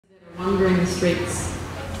longer in the streets.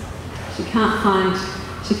 She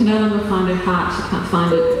can no longer find her heart, she can't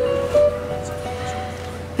find it.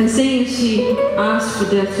 And seeing as she asked for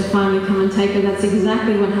death to finally come and take her, that's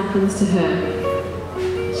exactly what happens to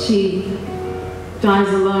her. She dies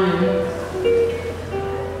alone.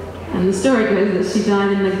 And the story goes that she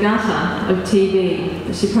died in the gutter of TB,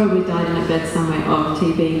 but she probably died in a bed somewhere of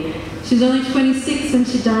TB. She was only 26 when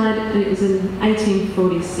she died, and it was in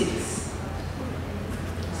 1846.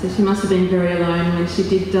 So she must have been very alone when she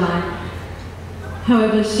did die.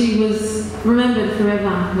 However, she was remembered forever.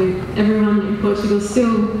 Everyone in Portugal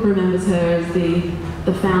still remembers her as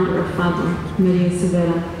the founder of Fado, Maria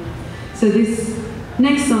Severa. So this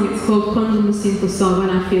next song, it's called Quando me sinto só, When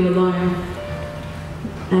I Feel Alone.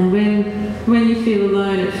 And when you feel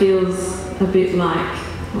alone, it feels a bit like,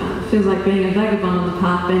 well, it feels like being a vagabond on the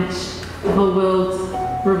park bench. The whole world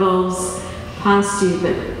revolves past you,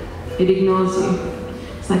 but it ignores you.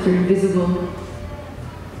 It's like you're invisible.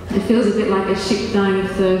 It feels a bit like a ship dying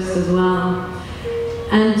of thirst as well.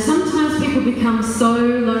 And sometimes people become so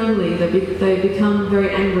lonely, they become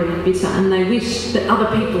very angry and bitter, and they wish that other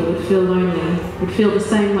people would feel lonely, would feel the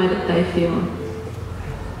same way that they feel.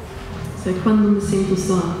 So, quando me sinto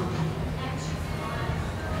só.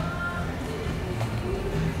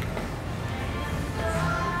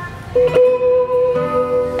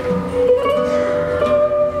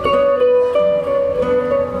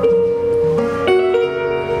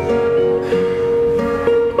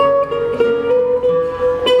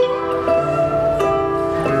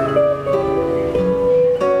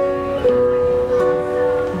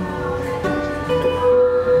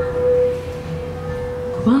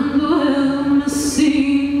 Quando eu me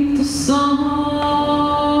sinto só,